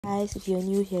Guys, if you're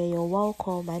new here, you're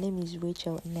welcome. My name is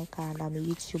Rachel Nneka and I'm a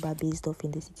YouTuber based off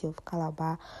in the city of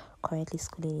Calabar, currently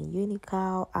schooling in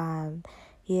Unical. And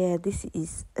yeah, this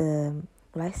is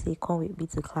like I say, come with me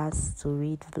to class to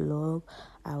read vlog.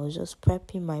 I was just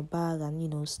prepping my bag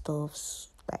and stuff,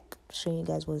 like showing you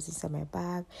guys what's inside my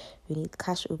bag. We need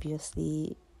cash,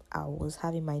 obviously. I was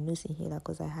having my nose inhaler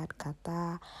because I had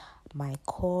catarrh, my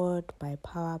cord, my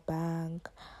power bank,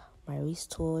 my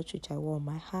wristwatch which I wore on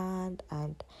my hand,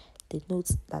 and the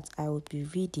notes that I would be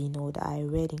reading or that I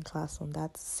read in class on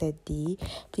that said day.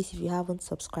 Please, if you haven't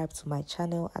subscribed to my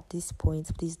channel at this point,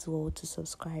 please do all to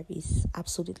subscribe. It's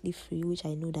absolutely free, which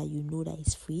I know that you know that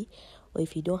is free. Or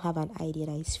if you don't have an idea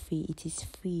that is free, it is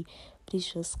free.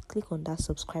 Please just click on that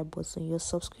subscribe button. Your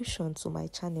subscription to my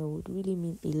channel would really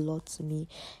mean a lot to me.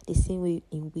 The same way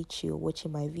in which you're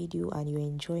watching my video and you're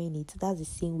enjoying it, that's the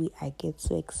same way I get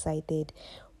so excited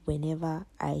whenever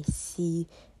I see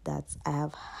that I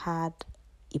have had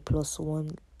a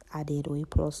 +1 added, or a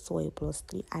 +2 or a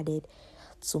 +3 added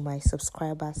to my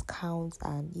subscribers count.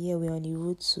 And yeah, we're on the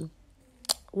road to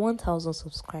 1,000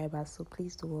 subscribers, so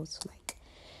please do also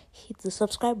hit the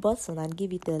subscribe button and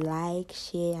give it a like,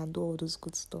 share, and do all those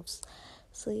good stuffs.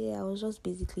 So yeah, I was just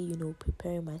basically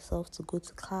preparing myself to go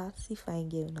to class. See fine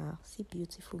girl now, see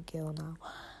beautiful girl now.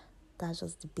 That's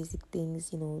just the basic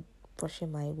things,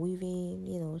 brushing my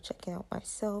weaving, checking out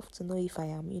myself to know if I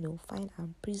am, fine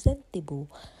and presentable.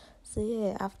 So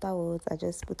yeah, afterwards I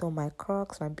just put on my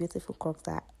Crocs, my beautiful Crocs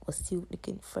that was still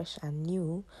looking fresh and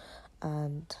new.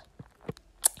 And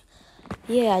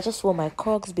yeah, I just wore my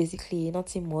Crocs, basically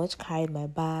nothing much, carried my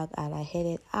bag, and I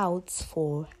headed out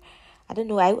for, I don't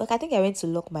know, I think I went to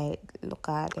lock my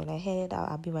locker, then I headed out.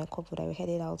 I'll be my couple that I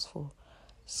headed out for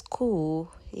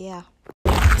school. Yeah.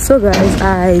 So guys,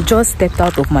 I just stepped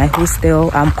out of my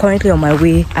hostel. I'm currently on my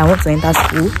way. I want to enter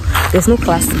school. There's no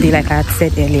class today like I had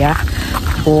said earlier,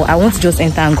 but I want to just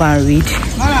enter and go and read.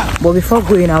 But before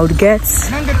going, I would get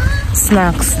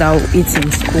snacks that I will eat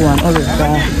in school and all of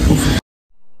that.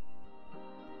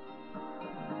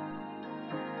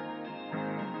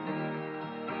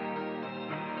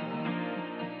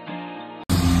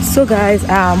 So guys,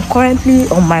 I'm currently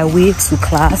on my way to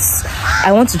class.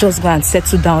 I want to just go and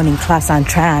settle down in class and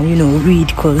try and read,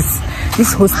 because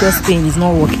this hostel thing is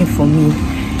not working for me.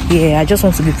 Yeah, I just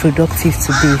want to be productive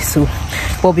today. So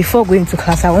but before going to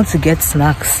class, I want to get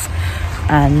snacks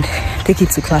and take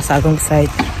it to class alongside.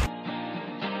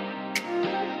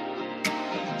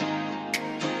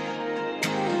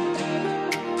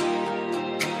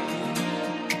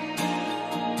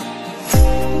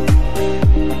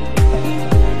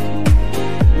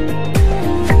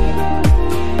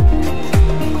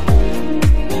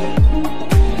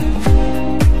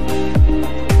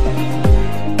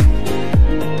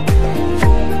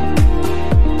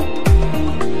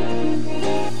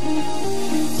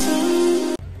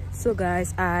 So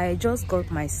guys, I just got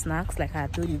my snacks like I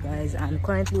told you guys, and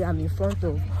currently I'm in front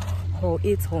of hall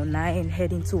 8 or 9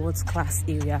 heading towards class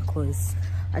area, because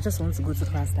I just want to go to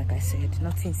class like I said,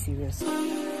 nothing serious.